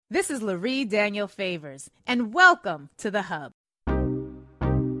This is Lurie Daniel Favors, and welcome to The Hub. We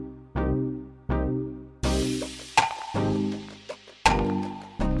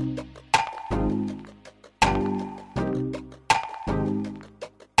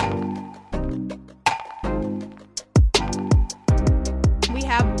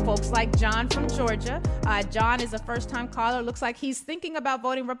have folks like John from Georgia. John is a first-time caller. Looks like he's thinking about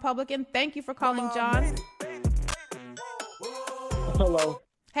voting Republican. Thank you for calling, John. Hello.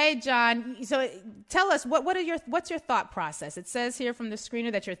 Hey, John. So tell us, what's your thought process? It says here from the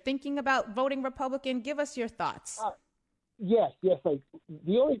screener that you're thinking about voting Republican. Give us your thoughts. Yes. Like,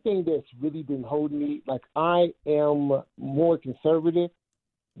 the only thing that's really been holding me, like, I am more conservative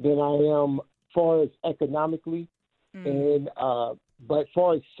than I am as far as economically, and but as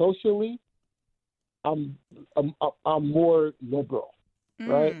far as socially, I'm more liberal,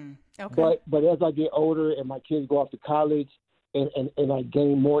 right? Okay. But as I get older and my kids go off to college, and I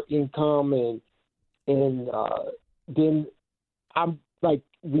gain more income, and then I'm like,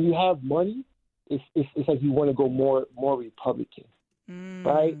 when you have money, it's like you want to go more Republican,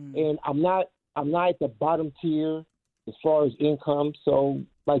 right? And I'm not at the bottom tier as far as income, so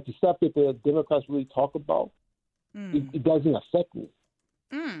like the stuff that the Democrats really talk about, it doesn't affect me,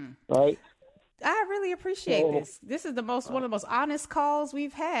 right? I really appreciate this. This is one of the most honest calls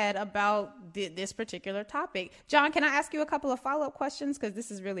we've had about this particular topic. John, can I ask you a couple of follow-up questions? Because this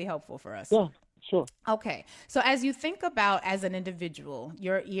is really helpful for us. Yeah, sure. Okay. So as you think about, as an individual,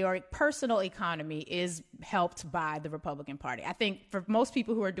 your personal economy is helped by the Republican Party. I think for most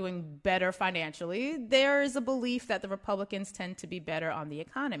people who are doing better financially, there is a belief that the Republicans tend to be better on the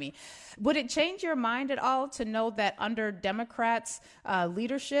economy. Would it change your mind at all to know that under Democrats'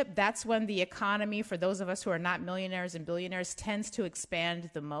 leadership, that's when the economy, for those of us who are not millionaires and billionaires, tends to expand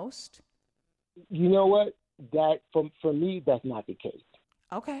the most? You know what? That for me, that's not the case.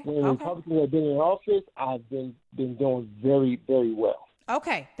 Okay. When Republicans have been in office, I've been doing very, very well.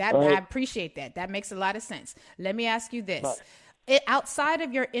 Okay. Right? I appreciate that. That makes a lot of sense. Let me ask you this. Right. Outside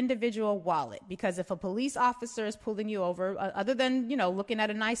of your individual wallet, because if a police officer is pulling you over, other than, looking at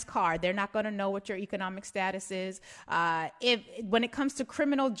a nice car, they're not going to know what your economic status is. When it comes to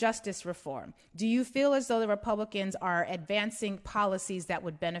criminal justice reform, do you feel as though the Republicans are advancing policies that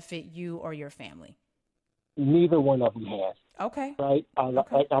would benefit you or your family? Neither one of them has. Okay. Right. I'm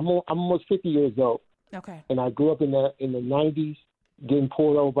almost 50 years old. Okay. And I grew up in the 90s, getting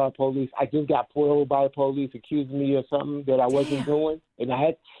pulled over by police. I just got pulled over by the police, accusing me of something that I wasn't doing, and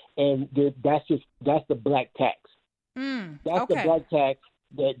that's the black tax. That's the black tax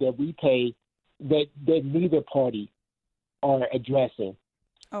that we pay that neither party are addressing.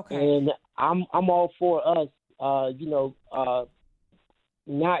 Okay. And I'm all for us,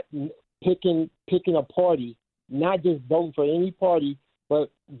 not picking a party, not just voting for any party, but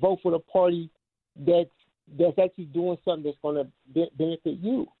vote for the party that's actually doing something that's going to benefit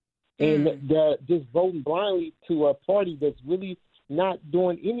you. And just voting blindly to a party that's really not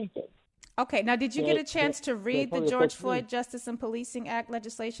doing anything. Okay. Now, did you get a chance to read the George Floyd Justice and Policing Act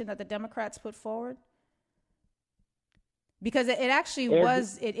legislation that the Democrats put forward? Because it actually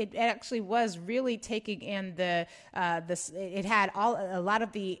was really taking in it had a lot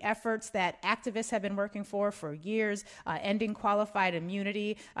of the efforts that activists have been working for years, ending qualified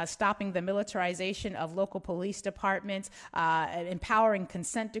immunity, stopping the militarization of local police departments, empowering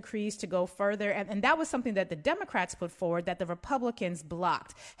consent decrees to go further. And that was something that the Democrats put forward that the Republicans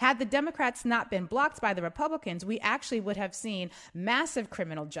blocked. Had the Democrats not been blocked by the Republicans, we actually would have seen massive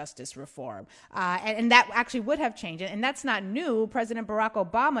criminal justice reform. And that actually would have changed. And that's not new. President Barack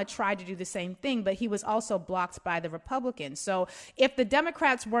Obama tried to do the same thing, but he was also blocked by the Republicans. So if the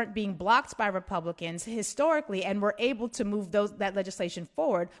Democrats weren't being blocked by Republicans historically and were able to move that legislation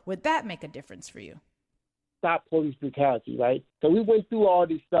forward, would that make a difference for you? Stop police brutality, right? So we went through all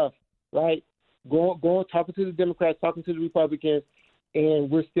this stuff, right? Going, talking to the Democrats, talking to the Republicans, and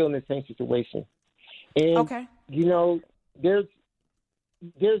we're still in the same situation. And,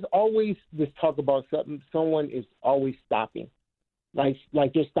 there's always this talk about something. Someone is always stopping, like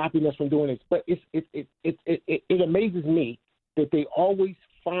they're stopping us from doing this. But it amazes me that they always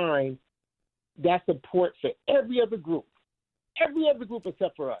find that support for every other group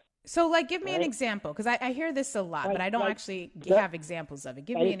except for us. So, give me an example, because I hear this a lot, but I don't actually have examples of it.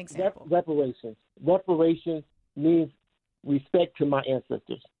 Give me an example. Reparations means respect to my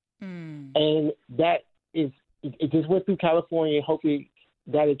ancestors, and that is it. Just went through California. Hopefully,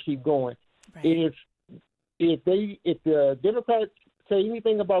 that'll keep going. Right. If the Democrats say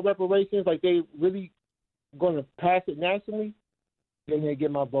anything about reparations, like they really going to pass it nationally, then they get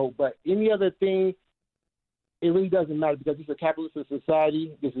my vote. But any other thing, it really doesn't matter because it's a capitalist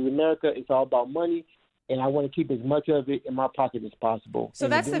society. This is America. It's all about money. And I want to keep as much of it in my pocket as possible. So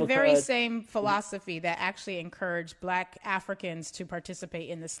that's the very same philosophy that actually encouraged Black Africans to participate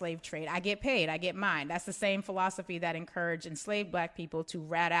in the slave trade. I get paid, I get mine. That's the same philosophy that encouraged enslaved Black people to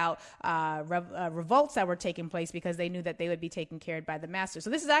rat out revolts that were taking place because they knew that they would be taken care of by the master. So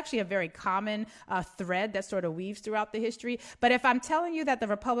this is actually a very common thread that sort of weaves throughout the history. But if I'm telling you that the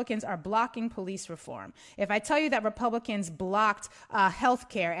Republicans are blocking police reform, if I tell you that Republicans blocked health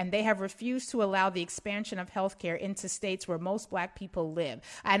care and they have refused to allow the expansion of healthcare into states where most Black people live.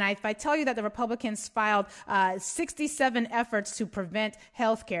 And if I tell you that the Republicans filed 67 efforts to prevent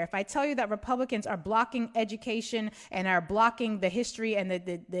healthcare, if I tell you that Republicans are blocking education and are blocking the history and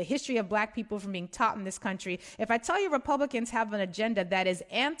the history of Black people from being taught in this country, if I tell you Republicans have an agenda that is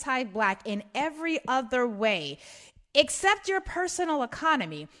anti-Black in every other way, except your personal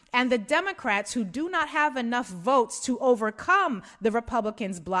economy, and the Democrats who do not have enough votes to overcome the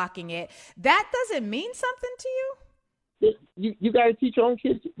Republicans blocking it, that doesn't mean something to you? You got to teach your own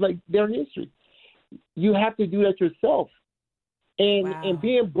kids like their history. You have to do that yourself. And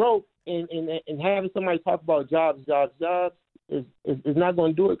being broke and having somebody talk about jobs is not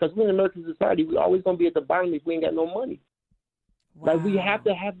going to do it because we're in American society. We're always going to be at the bottom if we ain't got no money. Wow. Like we have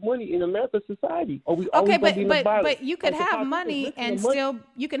to have money in American society, or we always gonna be in the bottom. But you could have money and still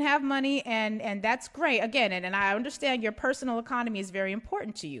you can have money and that's great. Again, and I understand your personal economy is very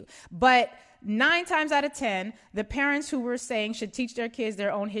important to you, but 9 times out of 10, the parents who were saying should teach their kids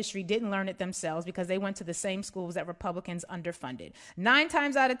their own history didn't learn it themselves because they went to the same schools that Republicans underfunded. 9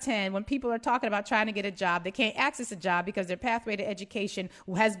 times out of 10, when people are talking about trying to get a job, they can't access a job because their pathway to education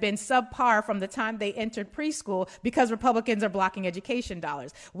has been subpar from the time they entered preschool because Republicans are blocking education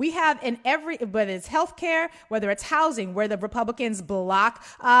dollars. We have in every, whether it's healthcare, whether it's housing, where the Republicans block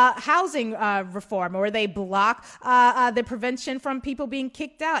housing reform, or they block the prevention from people being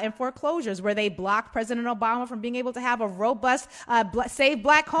kicked out and foreclosures, where they blocked President Obama from being able to have a robust Save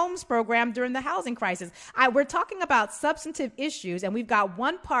Black Homes program during the housing crisis. We're talking about substantive issues, and we've got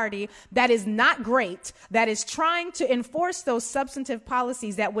one party that is not great, that is trying to enforce those substantive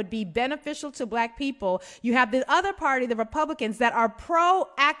policies that would be beneficial to Black people. You have the other party, the Republicans, that are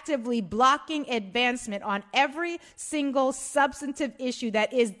proactively blocking advancement on every single substantive issue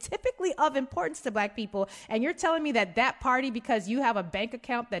that is typically of importance to Black people. And you're telling me that that party, because you have a bank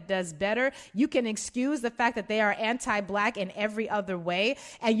account that does better, you can excuse the fact that they are anti-Black in every other way,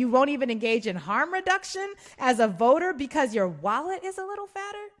 and you won't even engage in harm reduction as a voter because your wallet is a little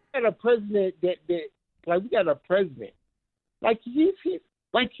fatter? We got a president we got a president.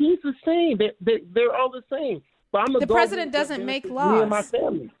 He's the same. They're all the same. But the president doesn't make laws. Me and my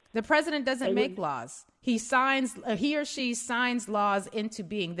family. The president doesn't make laws. He or she signs laws into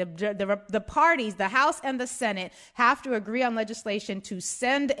being. The parties, the House and the Senate, have to agree on legislation to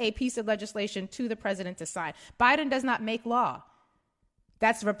send a piece of legislation to the president to sign. Biden does not make law.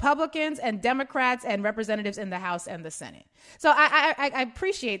 That's Republicans and Democrats and representatives in the House and the Senate. So I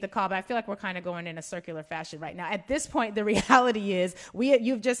appreciate the call, but I feel like we're kind of going in a circular fashion right now. At this point, the reality is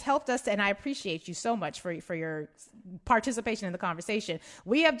you've just helped us, and I appreciate you so much for your participation in the conversation.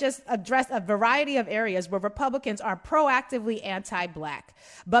 We have just addressed a variety of areas where Republicans are proactively anti-Black.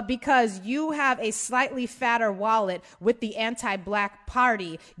 But because you have a slightly fatter wallet with the anti-Black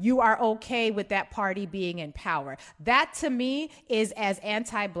party, you are okay with that party being in power. That, to me, is as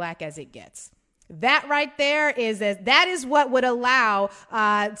anti-Black as it gets. That right there that is what would allow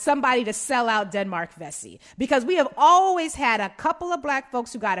somebody to sell out Denmark Vesey, because we have always had a couple of Black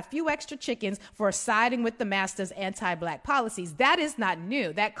folks who got a few extra chickens for siding with the master's anti-Black policies. That is not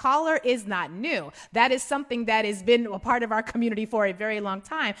new. That caller is not new. That is something that has been a part of our community for a very long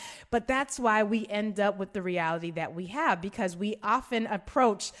time. But that's why we end up with the reality that we have, because we often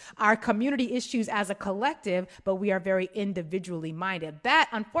approach our community issues as a collective, but we are very individually minded. That,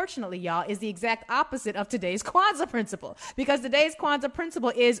 unfortunately, y'all, is the exact opposite of today's Kwanzaa principle, because today's Kwanzaa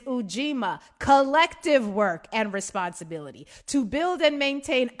principle is Ujima, collective work and responsibility to build and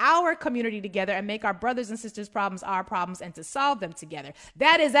maintain our community together and make our brothers and sisters' problems our problems and to solve them together.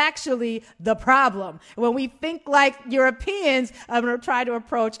 That is actually the problem when we think like Europeans try to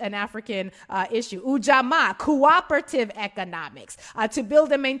approach an African issue. Ujamaa, cooperative economics, to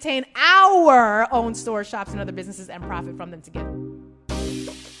build and maintain our own store shops and other businesses and profit from them together.